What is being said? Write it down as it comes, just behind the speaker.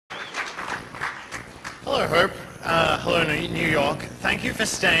Hello, Hope. Hello, New York. Thank you for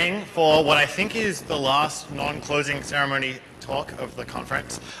staying for what I think is the last non-closing ceremony talk of the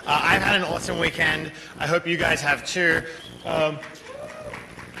conference. I've had an awesome weekend. I hope you guys have too.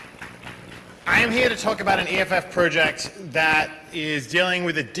 I am here to talk about an EFF project that is dealing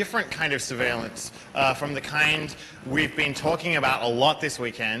with a different kind of surveillance from the kind we've been talking about a lot this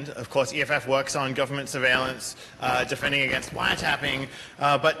weekend. Of course, EFF works on government surveillance, defending against wiretapping.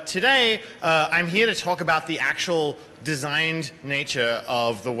 But today, I'm here to talk about the actual designed nature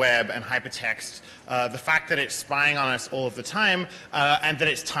of the web and hypertext, the fact that it's spying on us all of the time, and that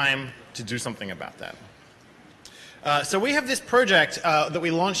it's time to do something about that. So we have this project that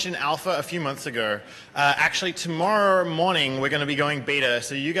we launched in alpha a few months ago. Actually, tomorrow morning we're going to be going beta,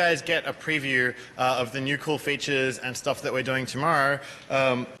 so you guys get a preview of the new cool features and stuff that we're doing tomorrow.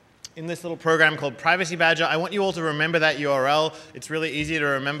 In this little program called Privacy Badger, I want you all to remember that URL. It's really easy to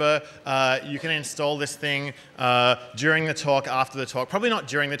remember. You can install this thing during the talk, after the talk. Probably not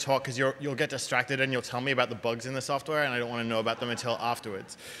during the talk because you'll get distracted and you'll tell me about the bugs in the software, and I don't want to know about them until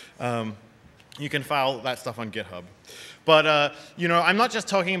afterwards. You can file that stuff on GitHub. But you know, I'm not just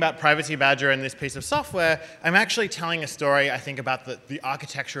talking about Privacy Badger and this piece of software. I'm actually telling a story, I think, about the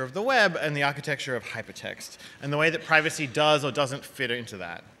architecture of the web and the architecture of hypertext and the way that privacy does or doesn't fit into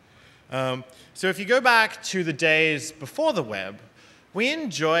that. So if you go back to the days before the web, we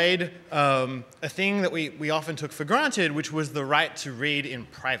enjoyed a thing that we often took for granted, which was the right to read in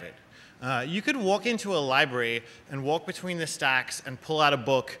private. You could walk into a library and walk between the stacks and pull out a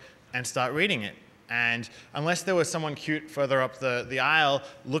book and start reading it. And unless there was someone cute further up the aisle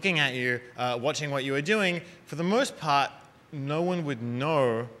looking at you, watching what you were doing, for the most part, no one would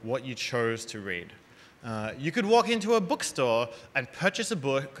know what you chose to read. You could walk into a bookstore and purchase a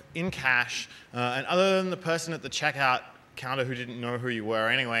book in cash, and other than the person at the checkout counter who didn't know who you were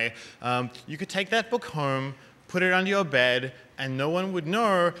anyway, you could take that book home, put it under your bed, and no one would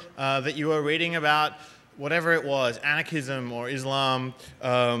know that you were reading about whatever it was, anarchism or Islam,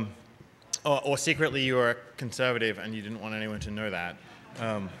 or secretly you were a conservative and you didn't want anyone to know that.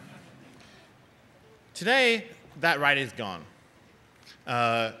 Today, that right is gone.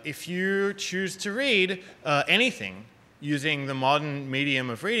 If you choose to read anything using the modern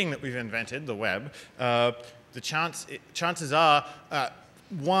medium of reading that we've invented, the web, the chances are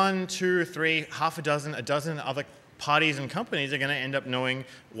 1, 2, 3, half a dozen other parties and companies are going to end up knowing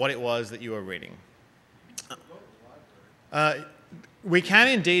what it was that you were reading. We can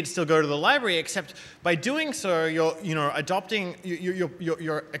indeed still go to the library, except by doing so, you're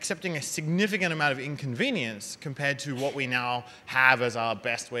accepting a significant amount of inconvenience compared to what we now have as our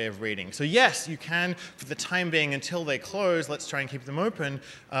best way of reading. So yes, you can, for the time being, until they close, let's try and keep them open,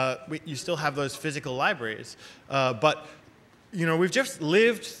 you still have those physical libraries. But you know, we've just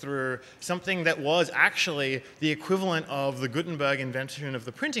lived through something that was actually the equivalent of the Gutenberg invention of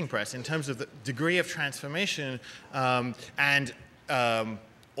the printing press in terms of the degree of transformation and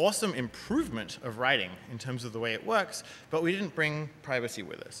awesome improvement of writing in terms of the way it works, but we didn't bring privacy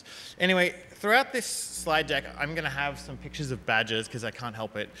with us. Anyway, throughout this slide deck, I'm going to have some pictures of badgers because I can't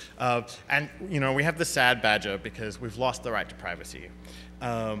help it. And you know, we have the sad badger because we've lost the right to privacy.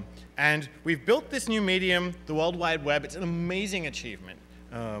 And we've built this new medium, the World Wide Web. It's an amazing achievement.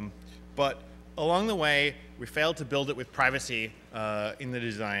 But along the way, we failed to build it with privacy in the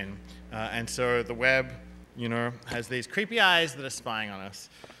design. And so the web, you know, has these creepy eyes that are spying on us.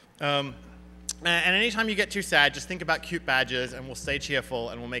 And anytime you get too sad, just think about cute badgers, and we'll stay cheerful,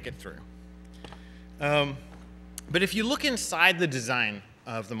 and we'll make it through. But if you look inside the design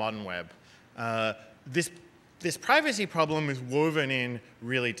of the modern web, this privacy problem is woven in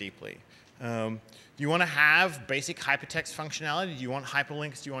really deeply. Do you want to have basic hypertext functionality? Do you want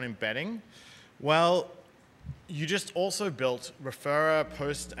hyperlinks? Do you want embedding? Well, you just also built referrer,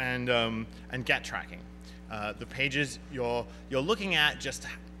 post, and get tracking. The pages you're looking at just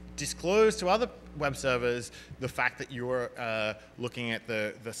disclose to other web servers the fact that you were looking at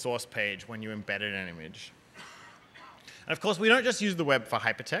the source page when you embedded an image. And of course, we don't just use the web for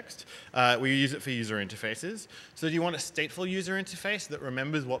hypertext. We use it for user interfaces. So do you want a stateful user interface that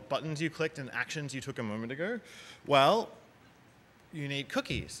remembers what buttons you clicked and actions you took a moment ago? Well, you need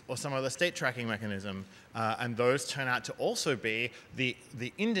cookies or some other state tracking mechanism. And those turn out to also be the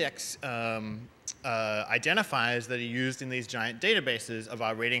index identifiers that are used in these giant databases of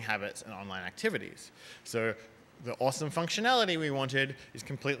our reading habits and online activities. So the awesome functionality we wanted is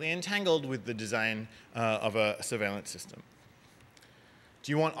completely entangled with the design of a surveillance system.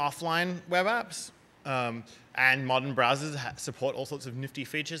 Do you want offline web apps? And modern browsers support all sorts of nifty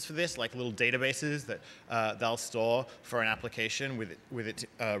features for this, like little databases that they'll store for an application with its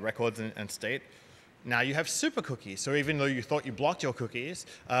records and state. now you have super cookies. So even though you thought you blocked your cookies,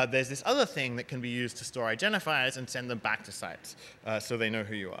 there's this other thing that can be used to store identifiers and send them back to sites so they know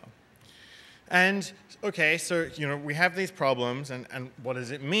who you are. And okay, so we have these problems, and what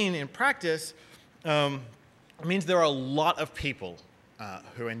does it mean in practice? It means there are a lot of people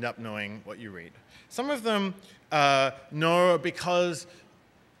who end up knowing what you read. Some of them know because,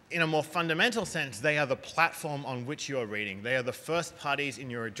 in a more fundamental sense, they are the platform on which you are reading. They are the first parties in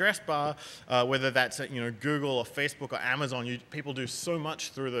your address bar, whether that's at Google or Facebook or Amazon. People do so much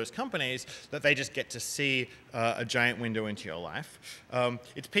through those companies that they just get to see a giant window into your life.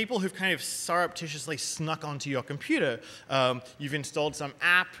 It's people who've kind of surreptitiously snuck onto your computer. You've installed some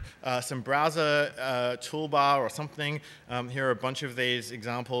app, some browser toolbar or something. Here are a bunch of these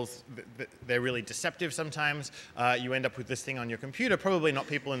examples. They're really deceptive sometimes. You end up with this thing on your computer, probably not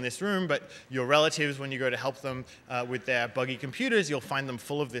people in this room, but your relatives, when you go to help them with their buggy computers, you'll find them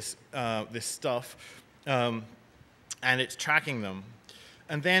full of this, this stuff, and it's tracking them.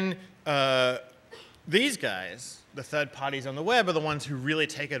 And then these guys, the third parties on the web, are the ones who really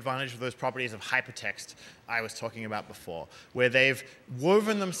take advantage of those properties of hypertext I was talking about before, where they've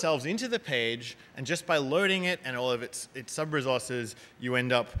woven themselves into the page, and just by loading it and all of its sub-resources, you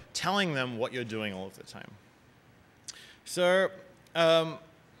end up telling them what you're doing all of the time. So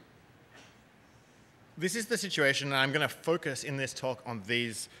this is the situation, and I'm going to focus in this talk on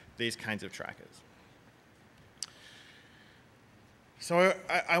these kinds of trackers. So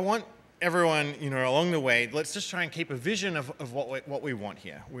I want everyone, along the way, let's just try and keep a vision of what we want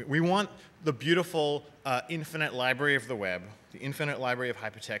here. We want the beautiful infinite library of the web, the infinite library of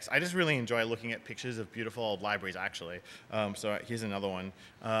hypertext. I just really enjoy looking at pictures of beautiful old libraries, actually. So here's another one.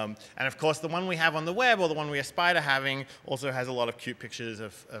 And of course, the one we have on the web, or the one we aspire to having, also has a lot of cute pictures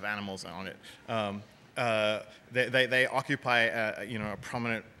of animals on it. They occupy a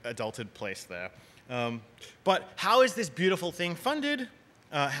prominent adulted place there. But how is this beautiful thing funded?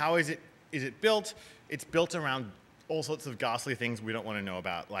 How is it built? It's built around all sorts of ghastly things we don't want to know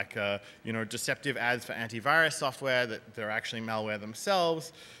about, like deceptive ads for antivirus software that they're actually malware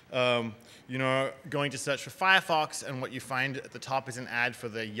themselves. Going to search for Firefox, and what you find at the top is an ad for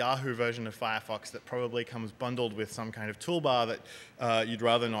the Yahoo version of Firefox that probably comes bundled with some kind of toolbar that you'd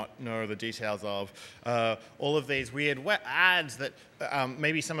rather not know the details of. All of these weird ads that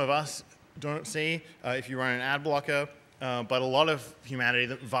maybe some of us don't see if you run an ad blocker. But a lot of humanity,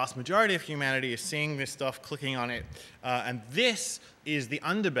 the vast majority of humanity, is seeing this stuff, clicking on it. And this is the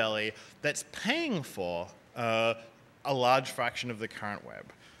underbelly that's paying for a large fraction of the current web.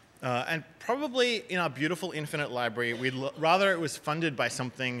 And probably in our beautiful infinite library, we'd rather it was funded by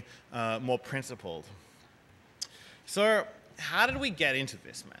something more principled. So how did we get into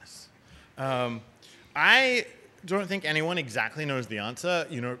this mess? I don't think anyone exactly knows the answer.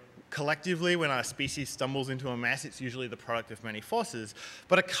 Collectively, when our species stumbles into a mess, it's usually the product of many forces.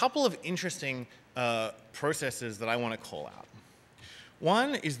 But a couple of interesting processes that I want to call out.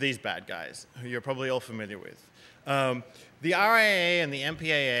 One is these bad guys, who you're probably all familiar with. The RIAA and the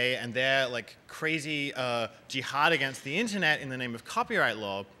MPAA and their crazy jihad against the internet in the name of copyright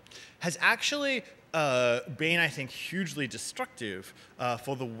law has actually been, I think, hugely destructive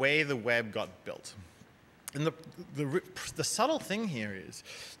for the way the web got built. And the subtle thing here is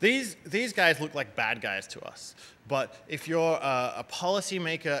these guys look like bad guys to us. But if you're a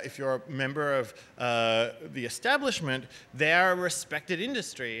policymaker, if you're a member of the establishment, they're a respected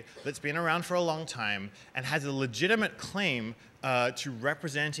industry that's been around for a long time and has a legitimate claim to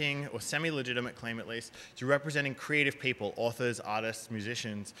representing, or semi-legitimate claim at least, to representing creative people, authors, artists,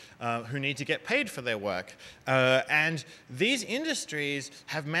 musicians, who need to get paid for their work. And these industries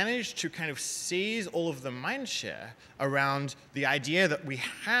have managed to kind of seize all of the mind share around the idea that we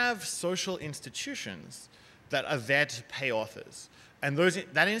have social institutions that are there to pay authors. And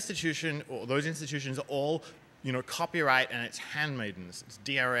that institution, or those institutions are all copyright and its handmaidens. It's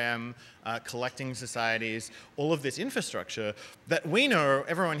DRM, collecting societies, all of this infrastructure that we know,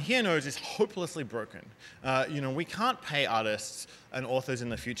 everyone here knows, is hopelessly broken. We can't pay artists and authors in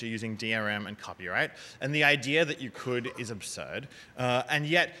the future using DRM and copyright, and the idea that you could is absurd. And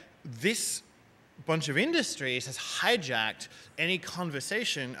yet, this bunch of industries has hijacked any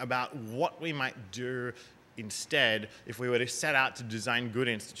conversation about what we might do instead if we were to set out to design good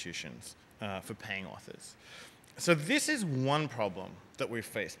institutions for paying authors. So this is one problem that we've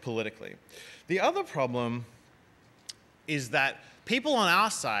faced politically. The other problem is that people on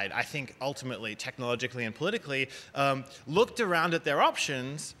our side, I think ultimately, technologically and politically, looked around at their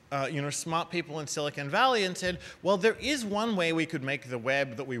options, smart people in Silicon Valley, and said, well, there is one way we could make the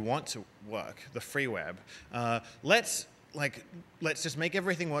web that we want to work, the free web. Let's like, let's just make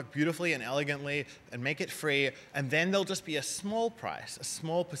everything work beautifully and elegantly and make it free, and then there'll just be a small price, a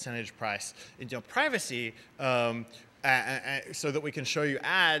small percentage price in your privacy, so that we can show you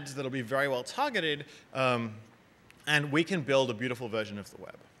ads that'll be very well targeted, and we can build a beautiful version of the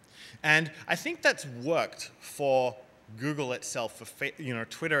web. And I think that's worked for Google itself, for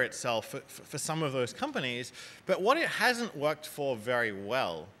Twitter itself, for some of those companies. But what it hasn't worked for very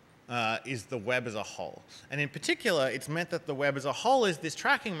well is the web as a whole. And in particular, it's meant that the web as a whole is this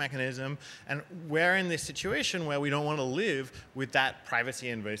tracking mechanism, and we're in this situation where we don't want to live with that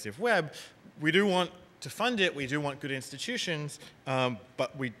privacy-invasive web. We do want to fund it, we do want good institutions,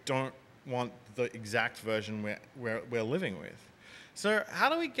 but we don't want the exact version we're living with. So how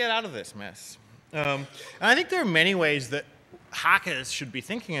do we get out of this mess? And I think there are many ways that hackers should be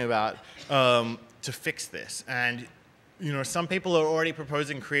thinking about to fix this. And some people are already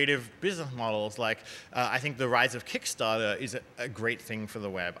proposing creative business models, like I think the rise of Kickstarter is a great thing for the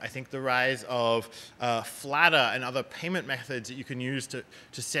web. I think the rise of Flatter and other payment methods that you can use to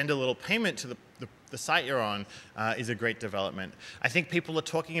send a little payment to the site you're on is a great development. I think people are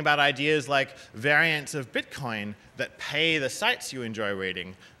talking about ideas like variants of Bitcoin that pay the sites you enjoy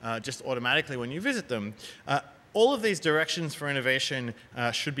reading just automatically when you visit them. All of these directions for innovation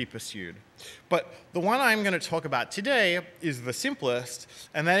should be pursued. But the one I'm going to talk about today is the simplest,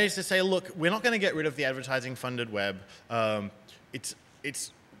 and that is to say, look, we're not going to get rid of the advertising-funded web.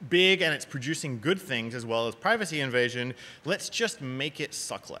 It's big and it's producing good things as well as privacy invasion. Let's just make it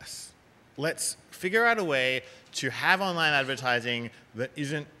suck less. Let's figure out a way to have online advertising that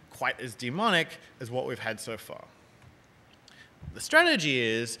isn't quite as demonic as what we've had so far. The strategy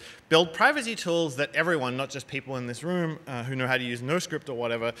is build privacy tools that everyone, not just people in this room who know how to use NoScript or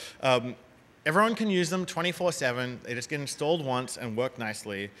whatever, everyone can use them 24/7. They just get installed once and work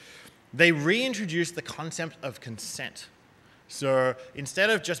nicely. They reintroduce the concept of consent. So instead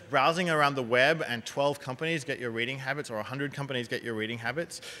of just browsing around the web and 12 companies get your reading habits or 100 companies get your reading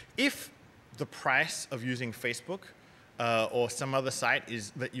habits, if the price of using Facebook or some other site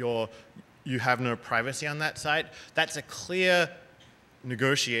is that you have no privacy on that site, that's a clear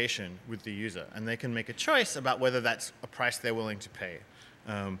negotiation with the user, and they can make a choice about whether that's a price they're willing to pay.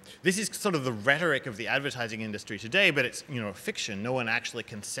 This is sort of the rhetoric of the advertising industry today, but it's fiction. No one actually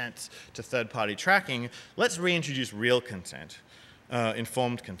consents to third-party tracking. Let's reintroduce real consent,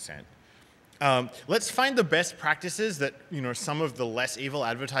 informed consent. Let's find the best practices that some of the less evil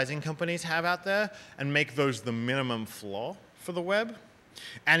advertising companies have out there and make those the minimum flaw for the web.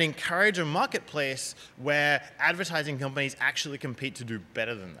 And encourage a marketplace where advertising companies actually compete to do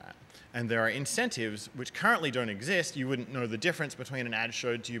better than that. And there are incentives which currently don't exist. You wouldn't know the difference between an ad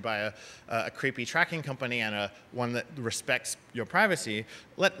showed to you by a creepy tracking company and one that respects your privacy.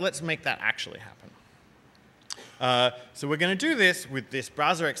 Let's make that actually happen. So we're going to do this with this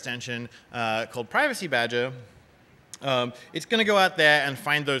browser extension called Privacy Badger. It's going to go out there and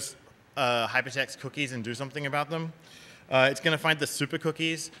find those hypertext cookies and do something about them. It's going to find the super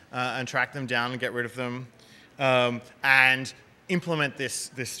cookies and track them down and get rid of them, and implement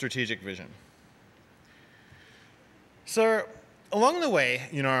this strategic vision. So along the way,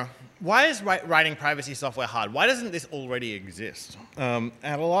 why is writing privacy software hard? Why doesn't this already exist? And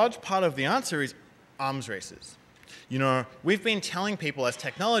a large part of the answer is arms races. We've been telling people as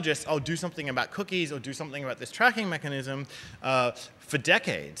technologists, oh, do something about cookies or do something about this tracking mechanism for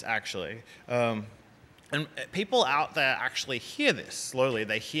decades, actually. And people out there actually hear this slowly.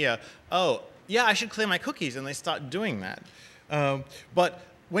 They hear, oh, yeah, I should clear my cookies, and they start doing that. But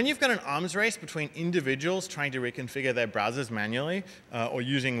when you've got an arms race between individuals trying to reconfigure their browsers manually or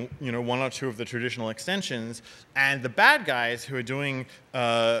using one or two of the traditional extensions, and the bad guys who are doing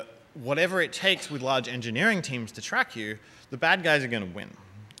whatever it takes with large engineering teams to track you, the bad guys are going to win.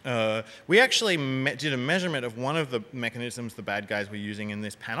 We actually did a measurement of one of the mechanisms the bad guys were using in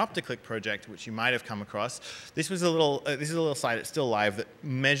this Panopticlick project, which you might have come across. This is a little site, it's still live, that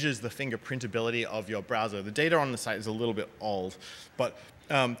measures the fingerprintability of your browser. The data on the site is a little bit old, but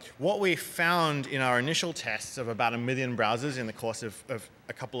what we found in our initial tests of about 1 million browsers in the course of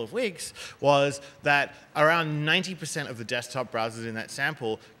a couple of weeks was that around 90% of the desktop browsers in that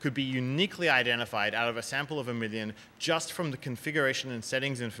sample could be uniquely identified out of a sample of 1 million just from the configuration and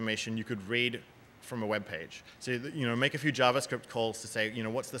settings information you could read from a web page. So make a few JavaScript calls to say,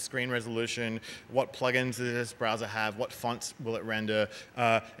 what's the screen resolution, what plugins does this browser have, what fonts will it render,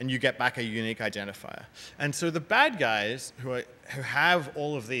 and you get back a unique identifier. And so the bad guys who have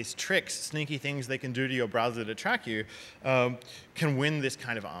all of these tricks, sneaky things they can do to your browser to track you, can win this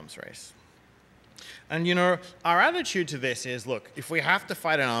kind of arms race. And our attitude to this is, look, if we have to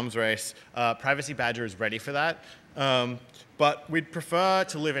fight an arms race, Privacy Badger is ready for that. But we'd prefer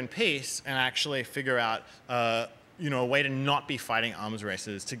to live in peace and actually figure out a way to not be fighting arms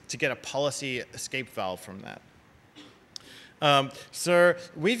races, to get a policy escape valve from that. So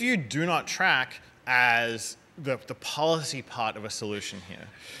we view do not track as the policy part of a solution here.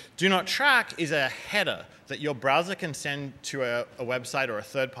 Do not track is a header that your browser can send to a website or a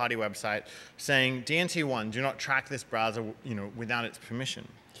third-party website saying, DNT1, do not track this browser without its permission.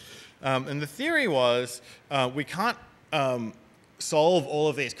 And the theory was we can't solve all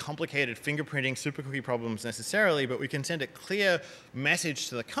of these complicated fingerprinting supercookie problems necessarily, but we can send a clear message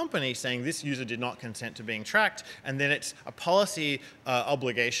to the company saying this user did not consent to being tracked, and then it's a policy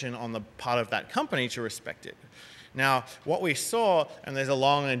obligation on the part of that company to respect it. Now, what we saw, and there's a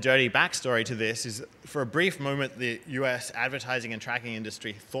long and dirty backstory to this, is for a brief moment the US advertising and tracking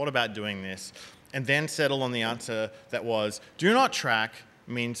industry thought about doing this and then settled on the answer that was do not track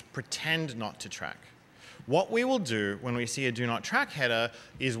means pretend not to track. What we will do when we see a do not track header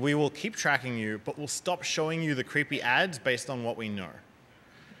is we will keep tracking you, but we'll stop showing you the creepy ads based on what we know.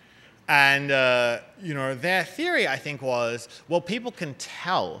 And their theory, I think, was, well, people can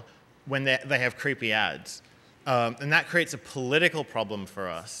tell when they have creepy ads. And that creates a political problem for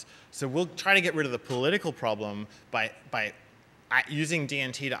us. So we'll try to get rid of the political problem by using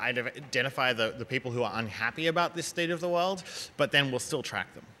DNT to identify the people who are unhappy about this state of the world, but then we'll still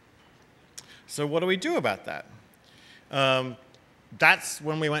track them. So what do we do about that? That's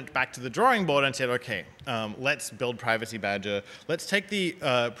when we went back to the drawing board and said, OK, let's build Privacy Badger. Let's take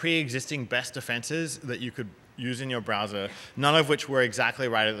the pre-existing best defenses that you could use in your browser, none of which were exactly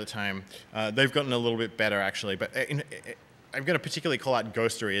right at the time. They've gotten a little bit better, actually. But I'm going to particularly call out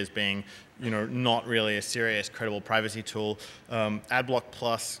Ghostery as being not really a serious, credible privacy tool. AdBlock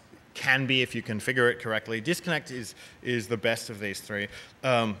Plus can be if you configure it correctly. Disconnect is the best of these three.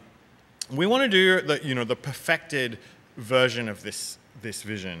 We want to do the perfected version of this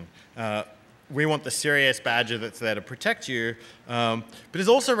vision. We want the serious badger that's there to protect you, but is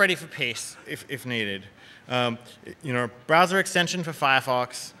also ready for peace if needed. Browser extension for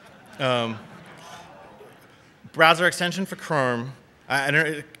Firefox, browser extension for Chrome.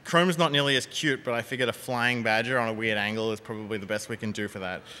 Chrome is not nearly as cute, but I figured a flying badger on a weird angle is probably the best we can do for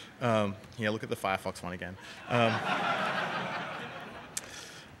that. Yeah, look at the Firefox one again.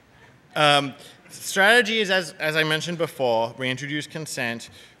 Strategy is, as I mentioned before, reintroduce consent.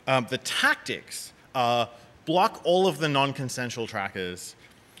 The tactics are block all of the non-consensual trackers.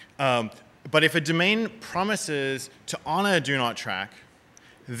 But if a domain promises to honor do not track,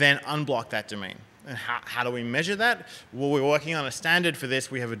 then unblock that domain. And how do we measure that? Well, we're working on a standard for this.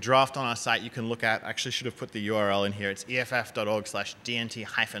 We have a draft on our site you can look at. Actually, should have put the URL in here. It's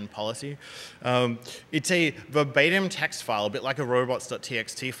eff.org/dnt-policy. It's a verbatim text file, a bit like a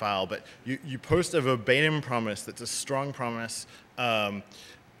robots.txt file, but you post a verbatim promise that's a strong promise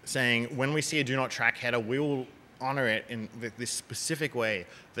saying when we see a do not track header, we will honor it in this specific way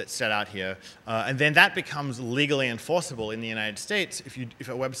that's set out here. And then that becomes legally enforceable in the United States. If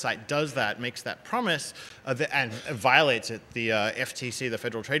a website does that, makes that promise, and violates it, the FTC, the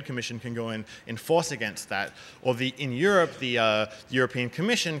Federal Trade Commission, can go and enforce against that. Or in Europe, the European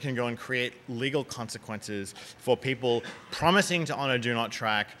Commission can go and create legal consequences for people promising to honor do not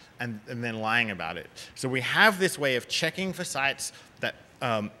track and then lying about it. So we have this way of checking for sites that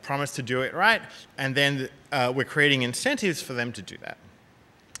promise to do it right, and then we're creating incentives for them to do that.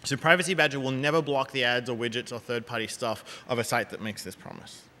 So Privacy Badger will never block the ads or widgets or third-party stuff of a site that makes this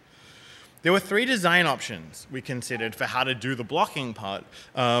promise. There were 3 design options we considered for how to do the blocking part.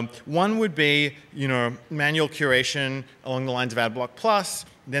 One would be, manual curation along the lines of AdBlock Plus.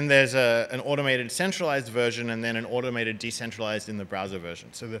 Then there's an automated centralized version, and then an automated decentralized in the browser version.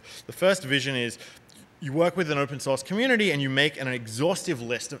 So the first vision is you work with an open source community and you make an exhaustive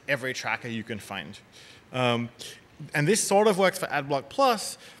list of every tracker you can find. And this sort of works for AdBlock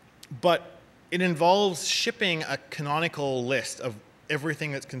Plus, but it involves shipping a canonical list of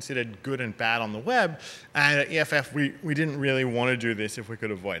everything that's considered good and bad on the web. And at EFF, we didn't really want to do this if we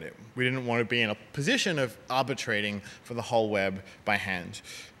could avoid it. We didn't want to be in a position of arbitrating for the whole web by hand.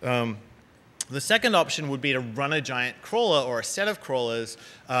 The second option would be to run a giant crawler or a set of crawlers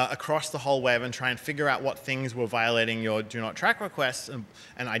across the whole web and try and figure out what things were violating your do not track requests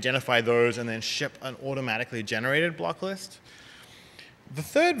and identify those and then ship an automatically generated block list. The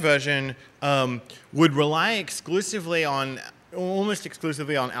third version would rely exclusively on, almost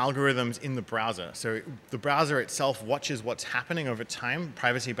exclusively on algorithms in the browser. So the browser itself watches what's happening over time.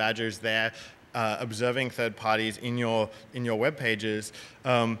 Privacy Badger is there observing third parties in your web pages.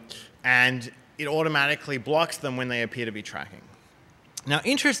 And it automatically blocks them when they appear to be tracking. Now,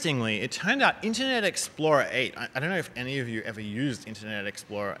 interestingly, it turned out Internet Explorer 8, I don't know if any of you ever used Internet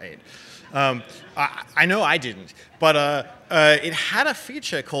Explorer 8. I know I didn't, but it had a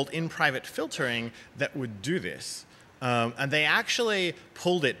feature called in-private filtering that would do this. And they actually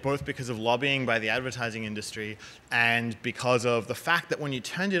pulled it both because of lobbying by the advertising industry and because of the fact that when you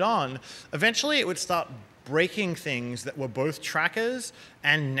turned it on, eventually it would start breaking things that were both trackers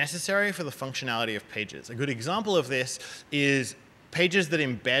and necessary for the functionality of pages. A good example of this is pages that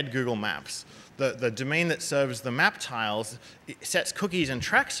embed Google Maps. The domain that serves the map tiles sets cookies and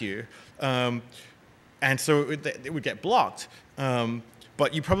tracks you, and so it would get blocked.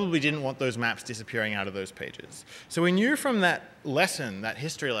 But you probably didn't want those maps disappearing out of those pages. So we knew from that lesson, that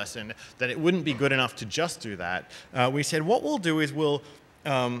history lesson, that it wouldn't be good enough to just do that. We said what we'll do is we'll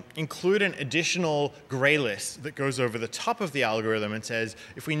include an additional gray list that goes over the top of the algorithm and says,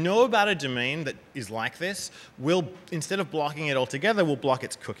 if we know about a domain that is like this, we'll, instead of blocking it altogether, we'll block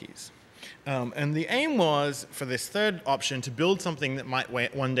its cookies. And the aim was, for this third option, to build something that might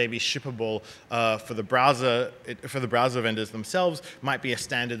one day be shippable for the browser vendors themselves, might be a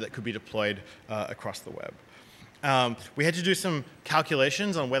standard that could be deployed across the web. We had to do some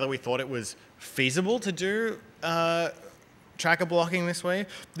calculations on whether we thought it was feasible to do tracker blocking this way.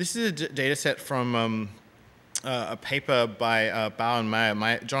 This is a data set from a paper by Bao and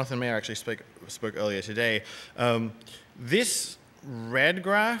Mayer. Jonathan Mayer actually spoke earlier today. This red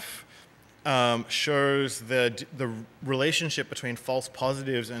graph shows the relationship between false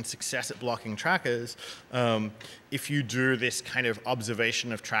positives and success at blocking trackers if you do this kind of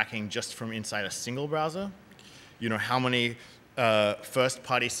observation of tracking just from inside a single browser. You know, how many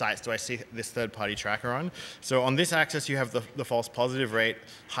first-party sites do I see this third-party tracker on? So on this axis, you have the false positive rate.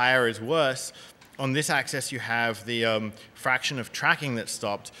 Higher is worse. On this axis, you have the fraction of tracking that's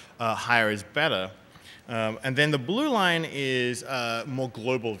stopped. Higher is better. And then the blue line is a more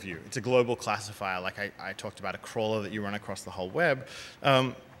global view. It's a global classifier, like I talked about, a crawler that you run across the whole web.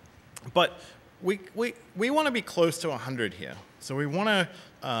 But we want to be close to 100 here. So we want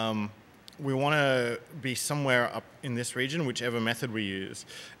to be somewhere up in this region, whichever method we use.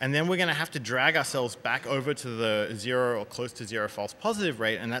 And then we're going to have to drag ourselves back over to the 0 or close to 0 false positive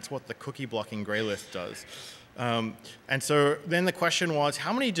rate, and that's what the cookie blocking gray list does. And so then the question was,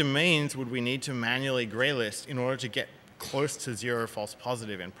 how many domains would we need to manually gray list in order to get close to 0 false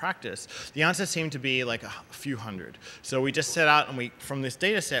positive in practice? The answer seemed to be like a few hundred. So we just set out, and from this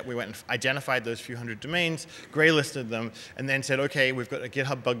data set, we went and identified those few hundred domains, gray listed them, and then said, okay, we've got a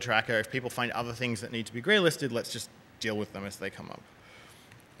GitHub bug tracker. If people find other things that need to be gray listed, let's just deal with them as they come up.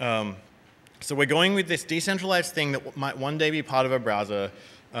 So we're going with this decentralized thing that might one day be part of a browser.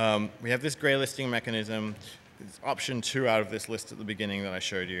 We have this gray listing mechanism. It's option 2 out of this list at the beginning that I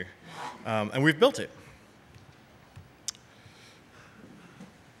showed you. And we've built it.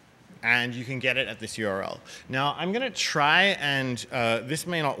 And you can get it at this URL. Now, I'm going to try, and this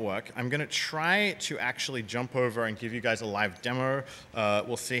may not work. I'm going to try to actually jump over and give you guys a live demo.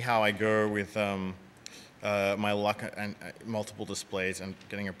 We'll see how I go with my luck and multiple displays and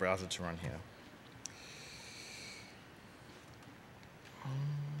getting a browser to run here.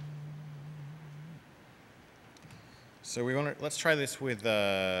 So let's try this with, we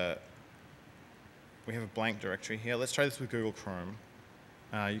have a blank directory here. Let's try this with Google Chrome.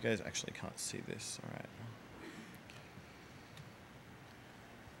 You guys actually can't see this, all right.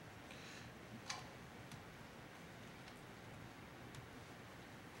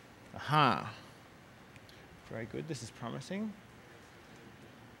 Aha. Very good, this is promising.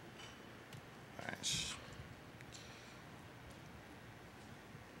 All right.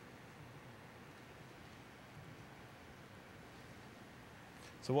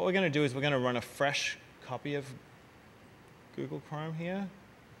 So what we're going to do is we're going to run a fresh copy of Google Chrome here.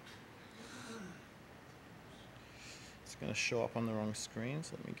 It's going to show up on the wrong screen,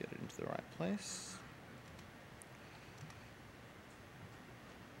 so let me get it into the right place.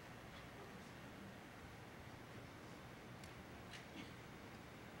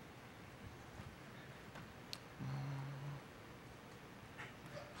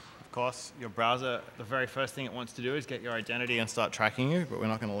 Of course, your browser, the very first thing it wants to do is get your identity and start tracking you, but we're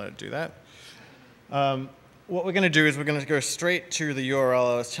not going to let it do that. What we're going to do is we're going to go straight to the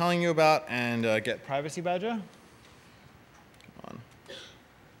URL I was telling you about and get Privacy Badger. Come on.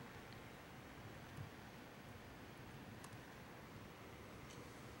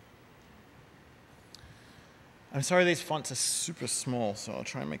 I'm sorry these fonts are super small, so I'll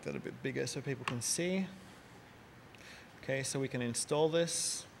try and make that a bit bigger so people can see. Okay, so we can install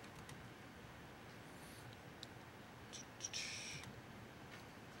this.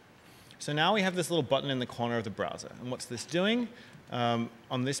 So now we have this little button in the corner of the browser. And what's this doing?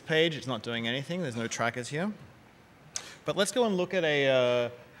 On this page, it's not doing anything. There's no trackers here. But let's go and look at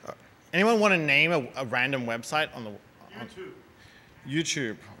a... anyone want to name a random website on the... YouTube.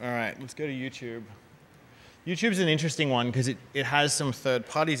 YouTube. All right, let's go to YouTube. YouTube's an interesting one because it has some third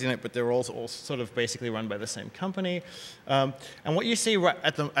parties in it, but they're all sort of basically run by the same company. And what you see right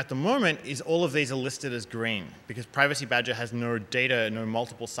at the moment is all of these are listed as green because Privacy Badger has no data, no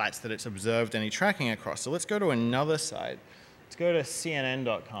multiple sites that it's observed any tracking across. So let's go to another site. Let's go to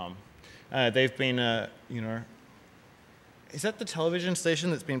CNN.com. They've been, you know, is that the television station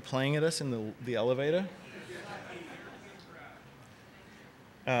that's been playing at us in the elevator?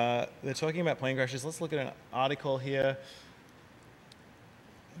 They're talking about plane crashes. Let's look at an article here.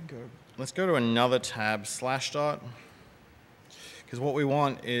 Let's go to another tab, Slashdot. Because what we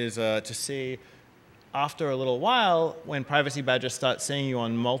want is to see, after a little while, when Privacy Badger starts seeing you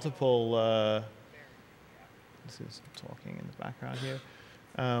on multiple... this is talking in the background here.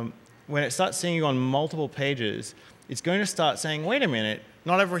 When it starts seeing you on multiple pages, it's going to start saying, wait a minute,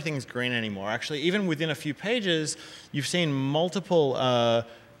 not everything's green anymore. Actually, even within a few pages, you've seen multiple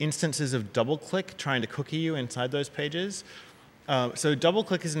instances of double-click trying to cookie you inside those pages. So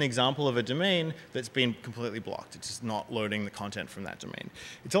double-click is an example of a domain that's been completely blocked. It's just not loading the content from that domain.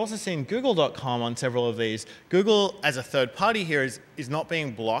 It's also seen Google.com on several of these. Google, as a third party here, is not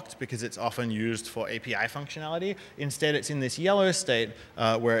being blocked because it's often used for API functionality. Instead, it's in this yellow state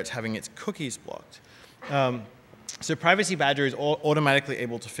where it's having its cookies blocked. So Privacy Badger is automatically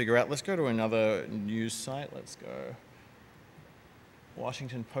able to figure out. Let's go to another news site. Let's go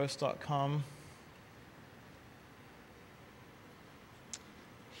WashingtonPost.com.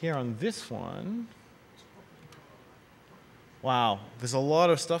 Here on this one, wow, there's a lot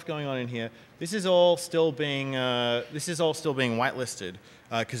of stuff going on in here. This is all still being whitelisted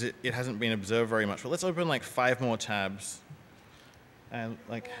because it hasn't been observed very much. But let's open like 5 more tabs. And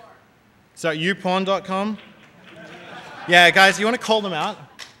like, so youporn.com. Yeah, guys, you want to call them out?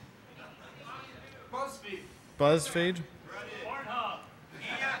 BuzzFeed. BuzzFeed. Pornhub.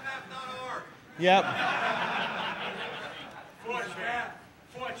 EFF.org. Yep.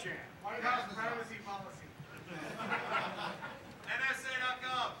 4chan. White House privacy policy.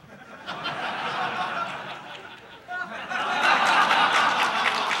 NSA.gov.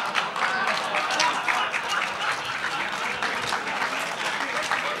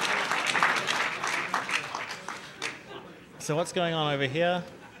 So what's going on over here?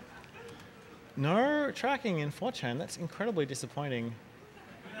 No tracking in 4chan. That's incredibly disappointing.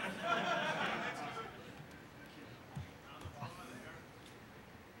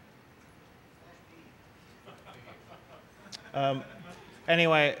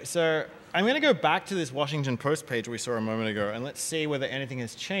 Anyway, so I'm going to go back to this Washington Post page we saw a moment ago, and let's see whether anything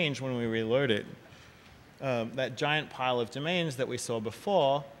has changed when we reload it. That giant pile of domains that we saw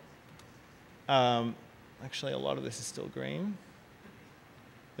before, actually a lot of this is still green.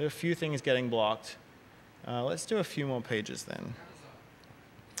 There are a few things getting blocked. Let's do a few more pages then.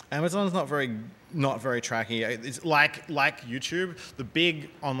 Amazon's not very tracky. It's like YouTube, the big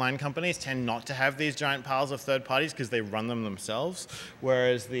online companies tend not to have these giant piles of third parties because they run them themselves.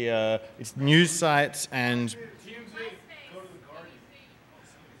 Whereas it's news sites and TMZ, go to the Guardian.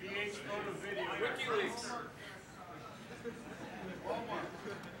 BH photo video. WikiLeaks.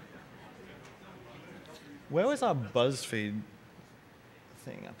 where was our BuzzFeed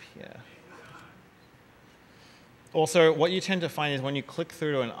thing up here? Also, what you tend to find is when you click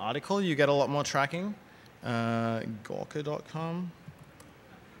through to an article, you get a lot more tracking. Gawker.com.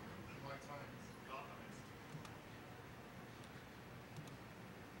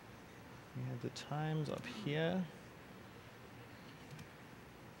 We have the Times up here.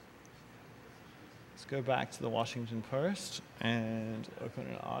 Let's go back to the Washington Post and open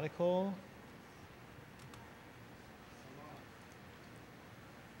an article.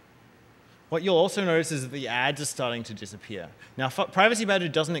 What you'll also notice is that the ads are starting to disappear. Now, Privacy Badger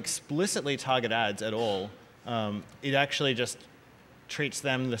doesn't explicitly target ads at all. It actually just treats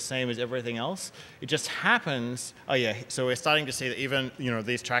them the same as everything else. It just happens, oh yeah, so we're starting to see that even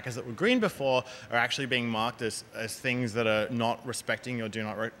these trackers that were green before are actually being marked as things that are not respecting your do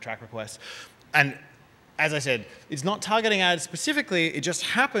not track request. And as I said, it's not targeting ads specifically, it just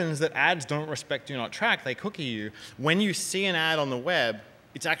happens that ads don't respect do not track, they cookie you. When you see an ad on the web,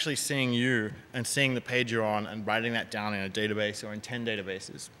 it's actually seeing you and seeing the page you're on and writing that down in a database or in 10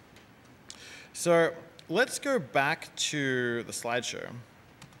 databases. So let's go back to the slideshow.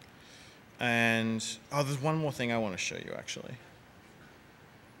 And, oh, there's one more thing I want to show you, actually,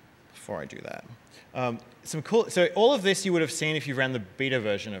 before I do that. So all of this you would have seen if you ran the beta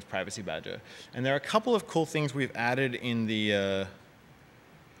version of Privacy Badger. And there are a couple of cool things we've added in the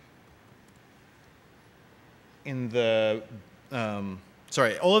in the,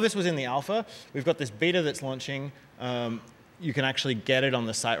 sorry, all of this was in the alpha. We've got this beta that's launching. You can actually get it on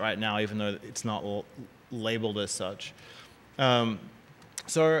the site right now, even though it's not labeled as such. This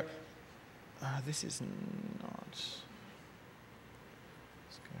is not.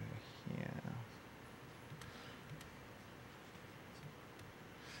 Let's go here.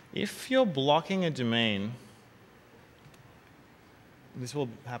 If you're blocking a domain, this will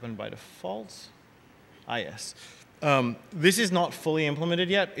happen by default. Yes. This is not fully implemented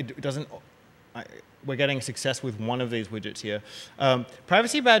yet. It doesn't. We're getting success with one of these widgets here.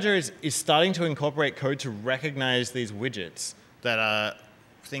 Privacy Badger is starting to incorporate code to recognize these widgets that are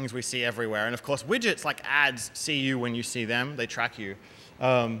things we see everywhere. And of course, widgets like ads see you when you see them. They track you.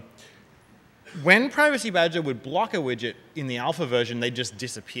 When Privacy Badger would block a widget in the alpha version, they just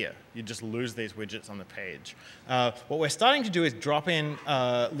disappear. You just lose these widgets on the page. What we're starting to do is drop in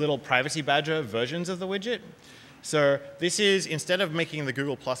little Privacy Badger versions of the widget. So this is, instead of making the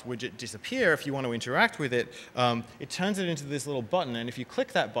Google Plus widget disappear, if you want to interact with it, it turns it into this little button. And if you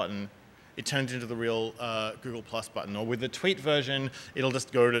click that button, it turns into the real Google Plus button. Or with the tweet version, it'll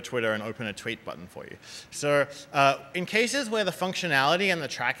just go to Twitter and open a tweet button for you. So in cases where the functionality and the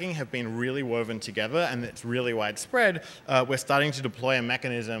tracking have been really woven together and it's really widespread, we're starting to deploy a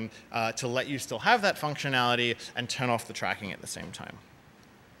mechanism to let you still have that functionality and turn off the tracking at the same time.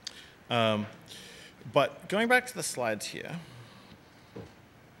 But going back to the slides here,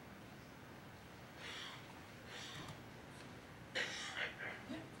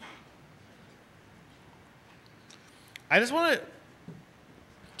 I just want to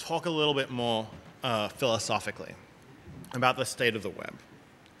talk a little bit more philosophically about the state of the web.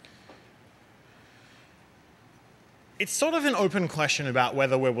 It's sort of an open question about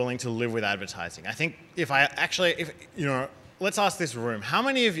whether we're willing to live with advertising. I think let's ask this room. How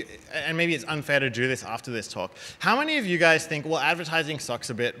many of you, and maybe it's unfair to do this after this talk, how many of you guys think, well, advertising sucks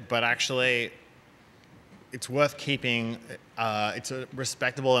a bit, but actually it's worth keeping, it's a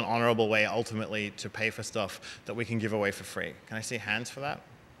respectable and honorable way ultimately to pay for stuff that we can give away for free? Can I see hands for that?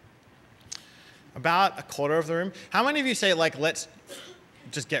 About a quarter of the room. How many of you say, like, let's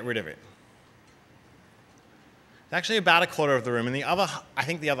just get rid of it? It's actually about a quarter of the room, and I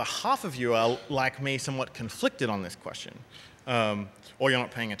think the other half of you are, like me, somewhat conflicted on this question. Or you're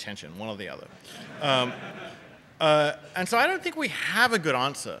not paying attention, one or the other. And so I don't think we have a good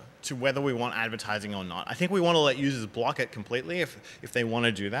answer to whether we want advertising or not. I think we want to let users block it completely if they want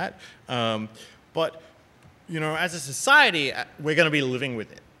to do that. But as a society, we're going to be living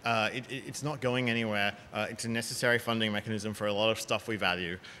with it. It's not going anywhere. It's a necessary funding mechanism for a lot of stuff we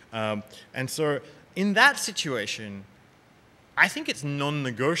value. And so in that situation, I think it's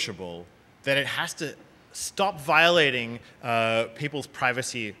non-negotiable that it has to stop violating people's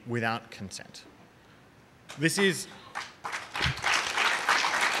privacy without consent. This is...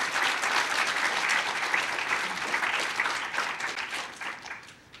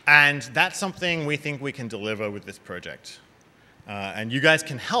 And that's something we think we can deliver with this project. And you guys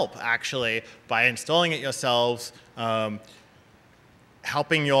can help, actually, by installing it yourselves,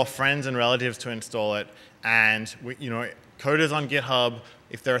 helping your friends and relatives to install it, and code is on GitHub.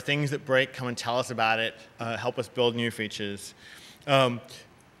 If there are things that break, come and tell us about it. Help us build new features. And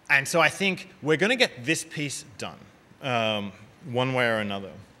so I think we're going to get this piece done, one way or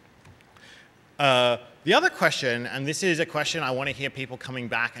another. The other question, and this is a question I want to hear people coming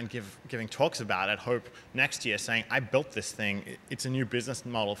back and giving talks about at Hope next year, saying, I built this thing. It's a new business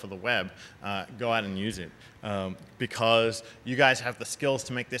model for the web. Go out and use it. Because you guys have the skills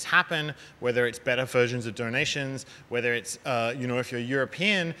to make this happen, whether it's better versions of donations, whether it's, if you're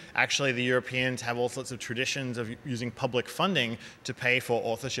European, actually the Europeans have all sorts of traditions of using public funding to pay for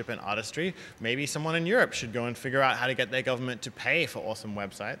authorship and artistry. Maybe someone in Europe should go and figure out how to get their government to pay for awesome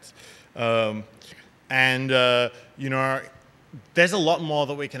websites. There's a lot more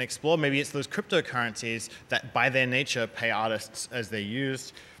that we can explore. Maybe it's those cryptocurrencies that, by their nature, pay artists as they're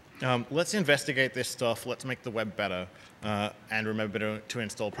used. Let's investigate this stuff. Let's make the web better. And remember to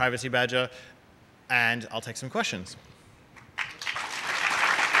install Privacy Badger. And I'll take some questions.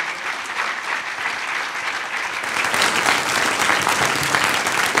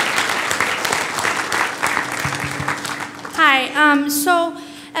 Hi. So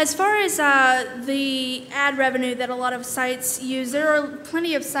as far as the ad revenue that a lot of sites use, there are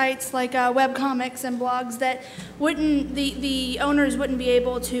plenty of sites like webcomics and blogs that the owners wouldn't be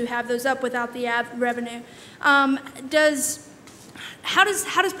able to have those up without the ad revenue. How does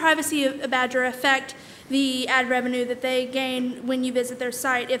Privacy Badger affect the ad revenue that they gain when you visit their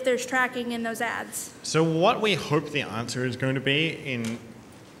site if there's tracking in those ads? So what we hope the answer is going to be in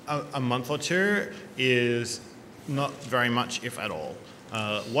a month or two is not very much, if at all.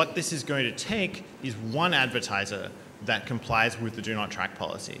 What this is going to take is one advertiser that complies with the do not track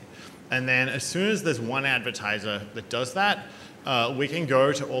policy. And then as soon as there's one advertiser that does that, we can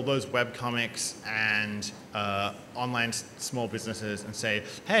go to all those webcomics and online small businesses and say,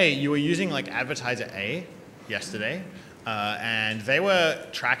 hey, you were using like advertiser A yesterday, and they were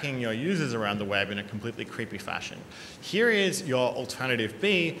tracking your users around the web in a completely creepy fashion. Here is your alternative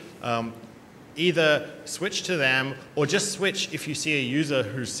B. Either switch to them or just switch if you see a user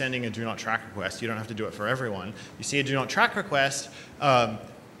who's sending a do not track request. You don't have to do it for everyone. You see a do not track request,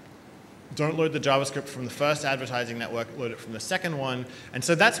 don't load the JavaScript from the first advertising network, load it from the second one. And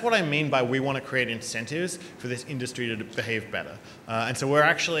so that's what I mean by we want to create incentives for this industry to behave better. And so we're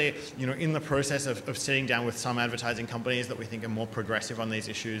actually in the process of sitting down with some advertising companies that we think are more progressive on these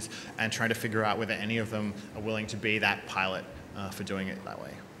issues and trying to figure out whether any of them are willing to be that pilot for doing it that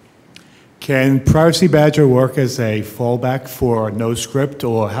way. Can Privacy Badger work as a fallback for NoScript,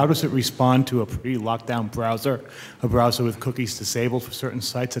 or how does it respond to a pre-lockdown browser, a browser with cookies disabled for certain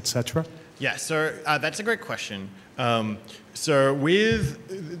sites, etc.? Yeah, so that's a great question. So with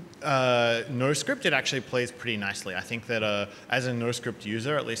NoScript, it actually plays pretty nicely. I think that as a NoScript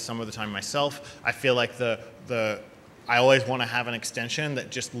user, at least some of the time myself, I feel like I always want to have an extension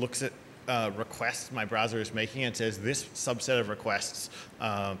that just looks at requests my browser is making and says this subset of requests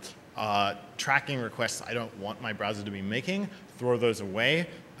tracking requests I don't want my browser to be making, throw those away,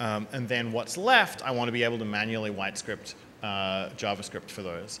 and then what's left, I want to be able to manually white script JavaScript for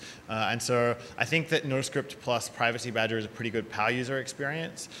those. And so I think that NoScript plus Privacy Badger is a pretty good power user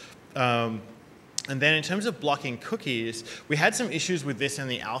experience. And then in terms of blocking cookies, we had some issues with this in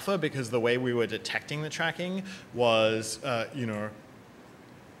the alpha because the way we were detecting the tracking was,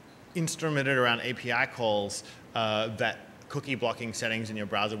 instrumented around API calls that cookie blocking settings in your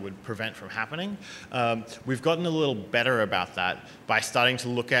browser would prevent from happening. We've gotten a little better about that by starting to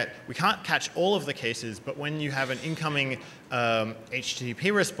look at, we can't catch all of the cases, but when you have an incoming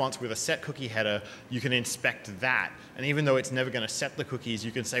HTTP response with a set cookie header, you can inspect that. And even though it's never going to set the cookies,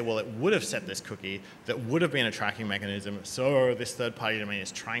 you can say, well, it would have set this cookie, that would have been a tracking mechanism, so this third-party domain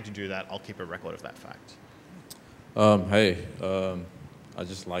is trying to do that. I'll keep a record of that fact. I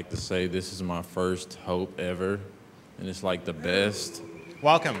just like to say this is my first hope ever. And it's like the best.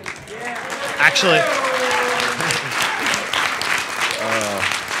 Welcome. Actually,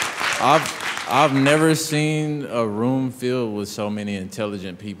 I've never seen a room filled with so many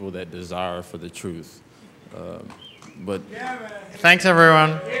intelligent people that desire for the truth. But thanks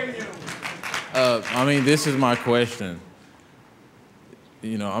everyone. I mean, this is my question.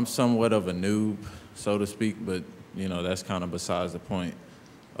 I'm somewhat of a noob, so to speak, but that's kind of besides the point.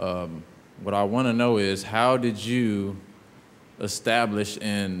 What I want to know is, how did you establish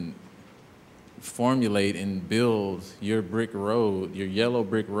and formulate and build your brick road, your yellow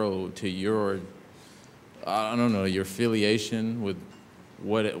brick road, to your, I don't know, your affiliation with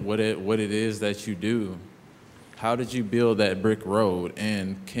what it is that you do? How did you build that brick road?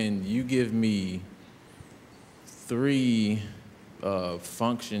 And can you give me 3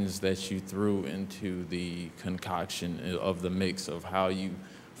 functions that you threw into the concoction of the mix of how you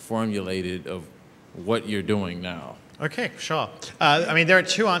formulated of what you're doing now? Okay, sure. I mean, there are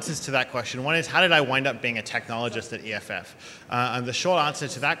 2 answers to that question. One is, how did I wind up being a technologist at EFF? And the short answer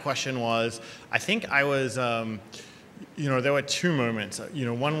to that question was, I think I was, there were 2 moments.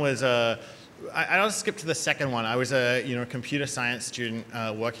 One was, I'll skip to the second one. I was a computer science student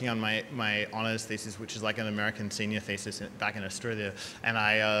working on my honors thesis, which is like an American senior thesis back in Australia. And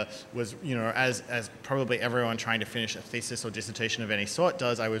I was, as probably everyone trying to finish a thesis or dissertation of any sort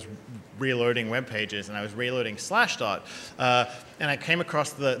does, I was reloading web pages, and I was reloading Slashdot. And I came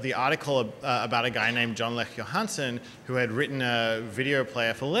across the article about a guy named John Lech Johansson who had written a video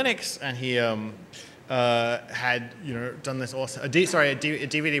player for Linux, and he had done this awesome, a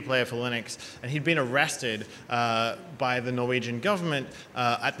DVD player for Linux, and he'd been arrested by the Norwegian government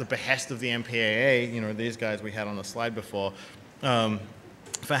at the behest of the MPAA, these guys we had on the slide before, for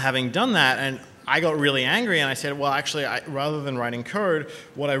having done that. And I got really angry, and I said, well, actually, rather than writing code,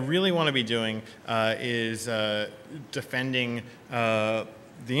 what I really want to be doing is defending the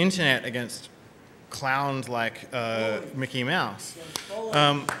internet against clowns like Mickey Mouse.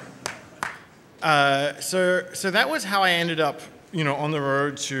 So that was how I ended up, on the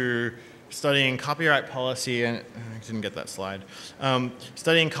road to studying copyright policy, and I didn't get that slide,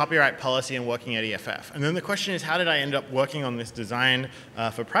 studying copyright policy and working at EFF. And then the question is, how did I end up working on this design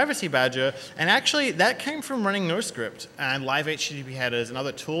for Privacy Badger? And actually, that came from running NoScript and live HTTP headers and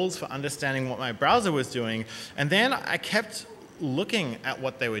other tools for understanding what my browser was doing. And then I kept looking at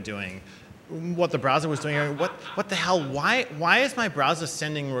what they were doing. what the browser was doing. What the hell? Why is my browser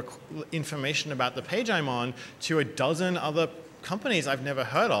sending information about the page I'm on to a dozen other companies I've never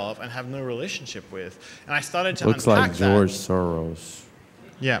heard of and have no relationship with? And I started to Looks unpack like that. George Soros.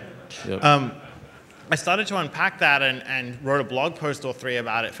 Yeah. Yep. I started to unpack that and wrote a blog post or 3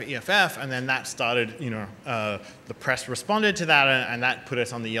 about it for EFF, and then that started, the press responded to that, and that put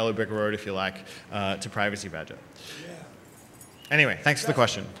us on the yellow brick road, if you like, to Privacy Badger. Yeah. Anyway, thanks for the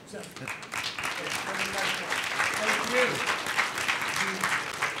question.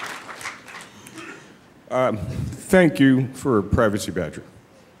 Thank you for Privacy Badger.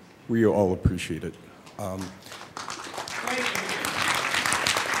 We all appreciate it.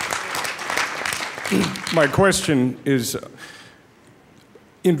 My question is,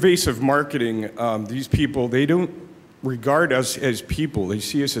 invasive marketing, these people, they don't regard us as people. They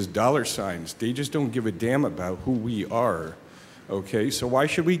see us as dollar signs. They just don't give a damn about who we are. Okay, so why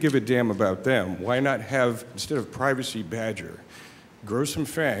should we give a damn about them? Why not have, instead of Privacy Badger, grow some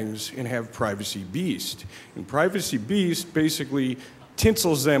fangs and have Privacy Beast? And Privacy Beast basically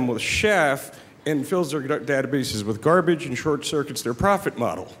tinsels them with chaff and fills their databases with garbage and short circuits their profit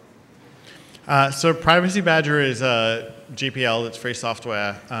model. So Privacy Badger is a GPL that's free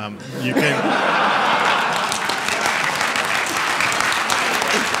software. You can...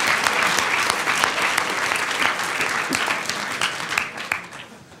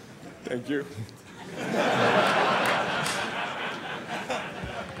 Thank you.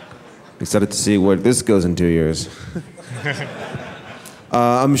 Excited to see what this goes in 2 years.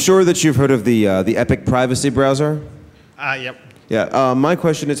 I'm sure that you've heard of the Epic privacy browser. Yep. Yeah. My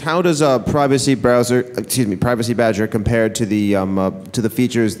question is, how does Privacy Badger compare to the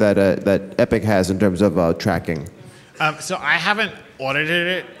features that Epic has in terms of tracking? So I haven't audited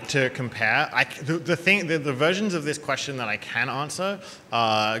it to compare. The versions of this question that I can answer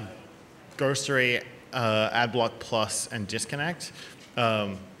are Ghostery, AdBlock Plus, and Disconnect.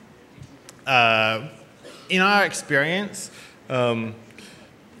 In our experience of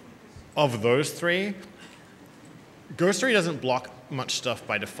those 3, Ghostery doesn't block much stuff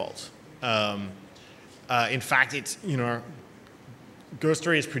by default. In fact, it's,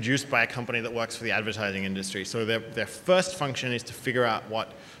 Ghostery is produced by a company that works for the advertising industry. So their first function is to figure out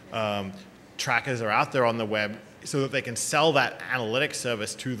what trackers are out there on the web so that they can sell that analytics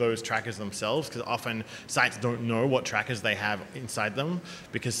service to those trackers themselves, because often sites don't know what trackers they have inside them,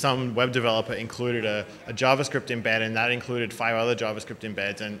 because some web developer included a JavaScript embed, and that included 5 other JavaScript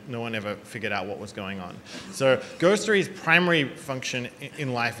embeds, and no one ever figured out what was going on. So Ghostery's primary function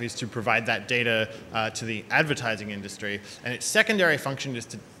in life is to provide that data to the advertising industry, and its secondary function is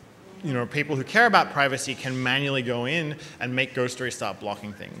to people who care about privacy can manually go in and make Ghostery start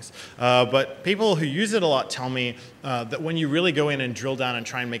blocking things. But people who use it a lot tell me that when you really go in and drill down and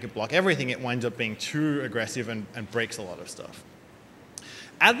try and make it block everything, it winds up being too aggressive and breaks a lot of stuff.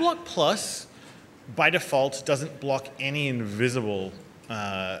 AdBlock Plus, by default, doesn't block any invisible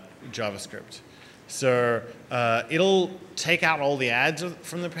JavaScript. So it'll take out all the ads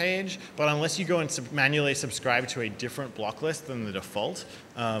from the page, but unless you go and manually subscribe to a different block list than the default,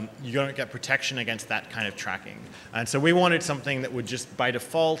 you don't get protection against that kind of tracking. And so we wanted something that would just, by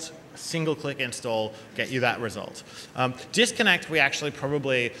default, single-click install, get you that result. Disconnect, we actually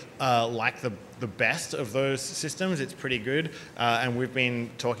probably like the best of those systems. It's pretty good, and we've been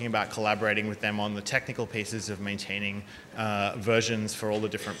talking about collaborating with them on the technical pieces of maintaining versions for all the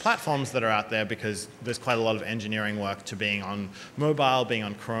different platforms that are out there, because there's quite a lot of engineering work to being on mobile, being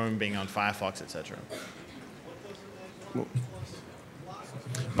on Chrome, being on Firefox, etc.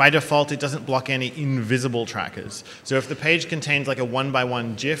 By default, it doesn't block any invisible trackers. So if the page contains like a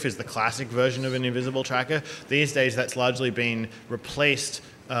 1x1 GIF, is the classic version of an invisible tracker, these days that's largely been replaced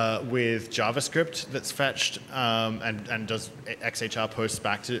with JavaScript that's fetched and does XHR posts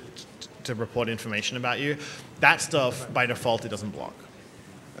back to report information about you. That stuff, by default, it doesn't block.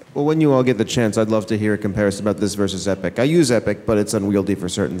 Well, when you all get the chance, I'd love to hear a comparison about this versus Epic. I use Epic, but it's unwieldy for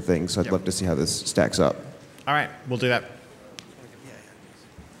certain things, so I'd love to see how this stacks up. All right, we'll do that.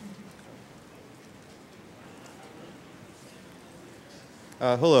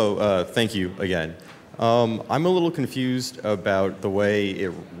 Hello, thank you again. I'm a little confused about the way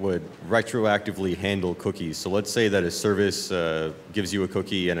it would retroactively handle cookies. So let's say that a service gives you a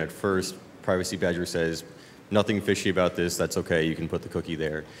cookie, and at first Privacy Badger says, nothing fishy about this, that's okay, you can put the cookie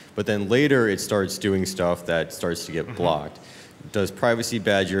there. But then later it starts doing stuff that starts to get blocked. Does Privacy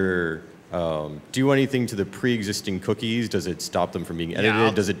Badger do anything to the pre-existing cookies? Does it stop them from being edited?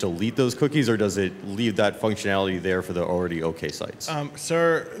 Yeah. Does it delete those cookies, or does it leave that functionality there for the already okay sites?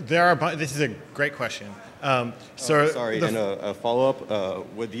 So this is a great question. Sorry, and a follow-up,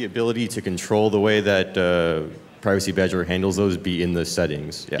 would the ability to control the way that Privacy Badger handles those be in the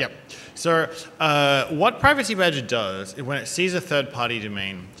settings? Yeah. Yep. So what Privacy Badger does, when it sees a third-party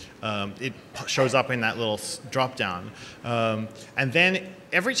domain, it shows up in that little drop-down. And then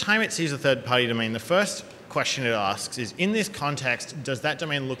every time it sees a third-party domain, the first question it asks is, in this context, does that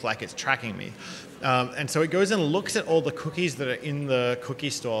domain look like it's tracking me? And so it goes and looks at all the cookies that are in the cookie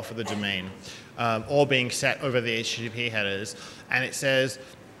store for the domain, all being set over the HTTP headers. And it says,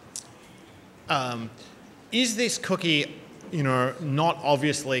 is this cookie, not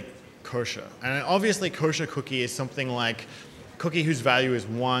obviously kosher? And an obviously kosher cookie is something like cookie whose value is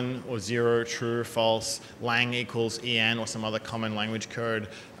 1 or 0, true, false, lang equals en, or some other common language code.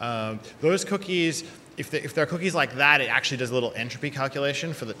 Those cookies, if there are cookies like that, it actually does a little entropy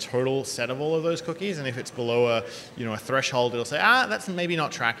calculation for the total set of all of those cookies. And if it's below a threshold, it'll say, that's maybe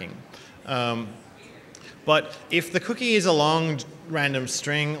not tracking. But if the cookie is a long random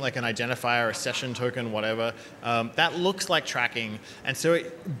string, like an identifier, a session token, whatever, that looks like tracking. And so,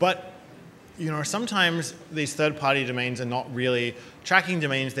 sometimes these third-party domains are not really tracking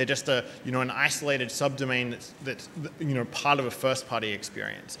domains. They're just an isolated subdomain that's part of a first-party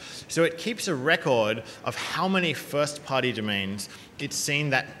experience. So it keeps a record of how many first-party domains it's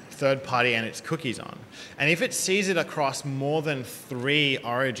seen that third-party and its cookies on. And if it sees it across more than 3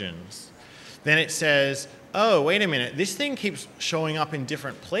 origins, then it says, oh, wait a minute, this thing keeps showing up in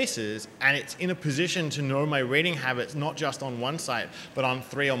different places, and it's in a position to know my reading habits, not just on one site, but on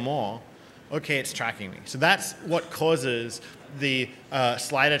 3 or more. Okay, it's tracking me. So that's what causes the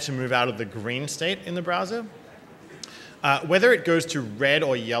slider to move out of the green state in the browser. Whether it goes to red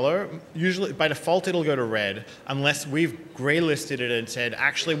or yellow, usually by default it'll go to red, unless we've graylisted it and said,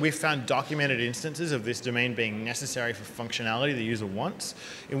 actually we've found documented instances of this domain being necessary for functionality the user wants,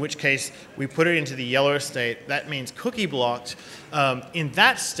 in which case we put it into the yellow state. That means cookie blocked. In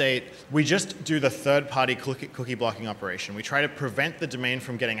that state, we just do the third-party cookie blocking operation. We try to prevent the domain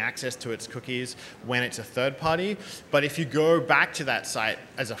from getting access to its cookies when it's a third party, but if you go back to that site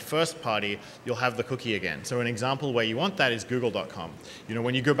as a first party, you'll have the cookie again. So an example where you want that is google.com.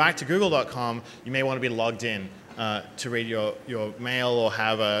 When you go back to google.com, you may want to be logged in to read your mail or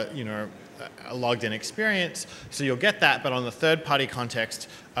have a logged in experience. So you'll get that, but on the third party context,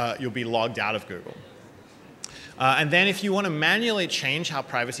 you'll be logged out of Google. And then if you want to manually change how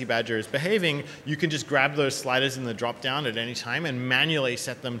Privacy Badger is behaving, you can just grab those sliders in the drop-down at any time and manually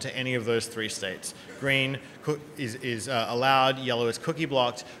set them to any of those 3 states. Green is allowed, yellow is cookie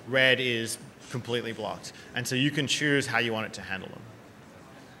blocked, red is completely blocked. And so you can choose how you want it to handle them.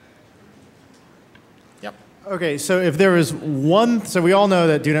 Yep. Okay, so if there is one, so we all know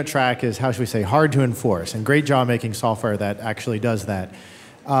that do not track is, how should we say, hard to enforce, and great job making software that actually does that.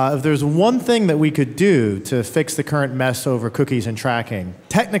 If there's one thing that we could do to fix the current mess over cookies and tracking,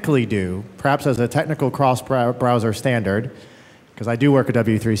 technically do, perhaps as a technical cross-browser standard, because I do work at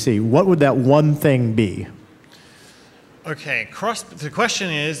W3C, what would that one thing be? Okay, the question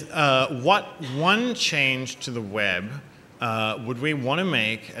is, what one change to the web would we want to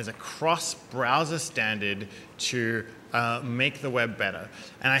make as a cross-browser standard to make the web better?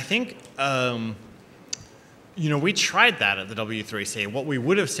 And I think we tried that at the W3C. What we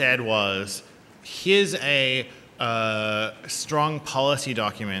would have said was, here's a strong policy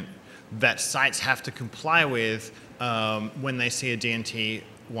document that sites have to comply with when they see a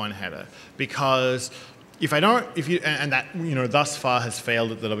DNT1 header. Because and that, thus far has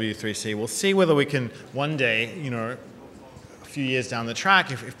failed at the W3C. We'll see whether we can one day, a few years down the track,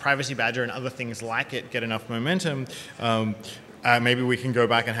 if Privacy Badger and other things like it get enough momentum, maybe we can go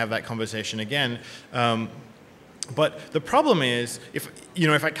back and have that conversation again. But the problem is, if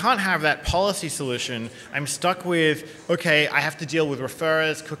I can't have that policy solution, I'm stuck with, okay, I have to deal with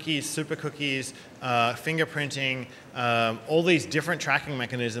referrers, cookies, super cookies, fingerprinting, all these different tracking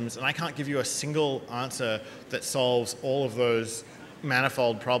mechanisms, and I can't give you a single answer that solves all of those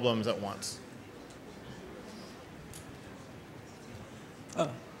manifold problems at once. Oh.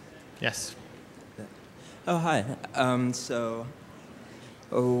 Yes. Oh, hi.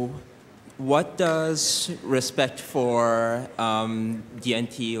 What does respect for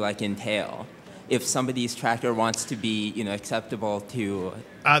DNT entail? If somebody's tracker wants to be, acceptable to.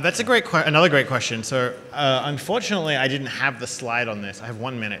 That's another great question. So unfortunately, I didn't have the slide on this. I have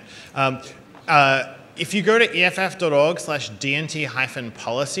 1 minute. If you go to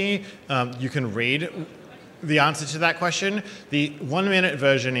EFF.org/DNT-policy, you can read the answer to that question. The 1 minute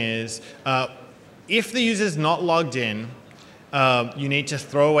version is, if the user's not logged in, you need to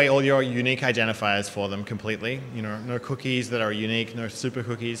throw away all your unique identifiers for them completely. You know, no cookies that are unique, no super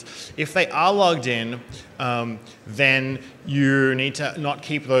cookies. If they are logged in, then you need to not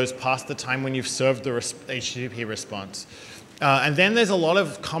keep those past the time when you've served the HTTP response. And then there's a lot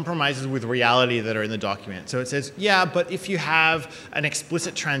of compromises with reality that are in the document. So it says, yeah, but if you have an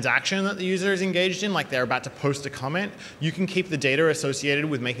explicit transaction that the user is engaged in, like they're about to post a comment, you can keep the data associated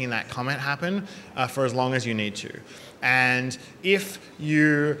with making that comment happen for as long as you need to. And if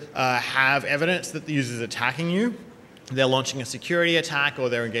you have evidence that the user is attacking you, they're launching a security attack or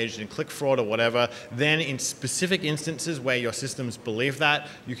they're engaged in click fraud or whatever, then in specific instances where your systems believe that,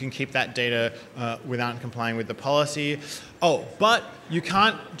 you can keep that data without complying with the policy. Oh, but you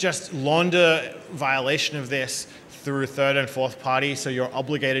can't just launder violation of this through third and fourth party, so you're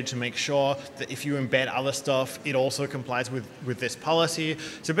obligated to make sure that if you embed other stuff, it also complies with this policy.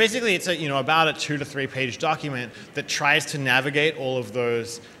 So basically it's about a 2 to 3 page document that tries to navigate all of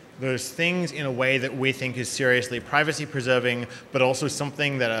those things in a way that we think is seriously privacy preserving, but also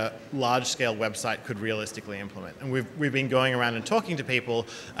something that a large-scale website could realistically implement. And we've been going around and talking to people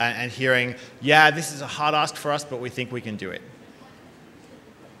and hearing, yeah, this is a hard ask for us, but we think we can do it.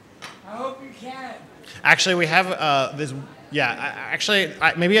 I hope you can. Actually, we have,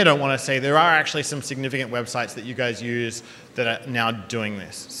 maybe I don't want to say, there are actually some significant websites that you guys use that are now doing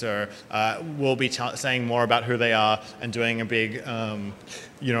this. So we'll be saying more about who they are and doing a big,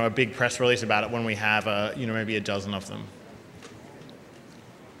 a big press release about it when we have, maybe a dozen of them.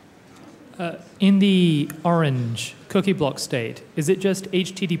 In the orange cookie block state, is it just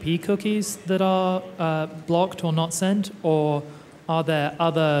HTTP cookies that are blocked or not sent, or are there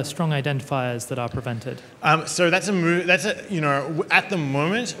other strong identifiers that are prevented? So at the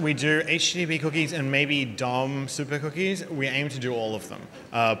moment we do HTTP cookies and maybe DOM super cookies. We aim to do all of them,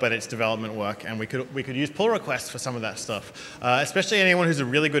 but it's development work, and we could use pull requests for some of that stuff. Especially anyone who's a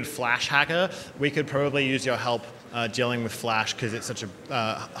really good Flash hacker, we could probably use your help dealing with Flash because it's such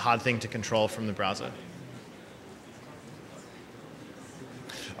a hard thing to control from the browser.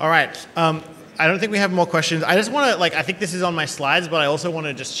 All right. I don't think we have more questions. I just want to, I think this is on my slides, but I also want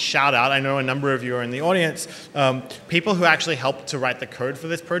to just shout out, I know a number of you are in the audience, people who actually helped to write the code for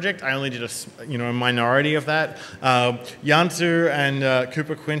this project. I only did a minority of that. Jansu and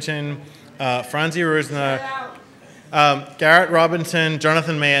Cooper Quinton, Franzi Rusner, Garrett Robinson,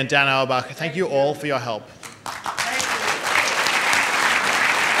 Jonathan May, and Dan Auerbach. Thank you all for your help.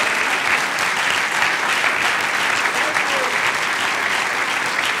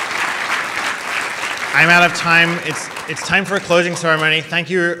 I'm out of time. It's time for a closing ceremony. Thank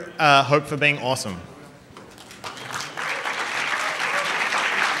you, Hope, for being awesome.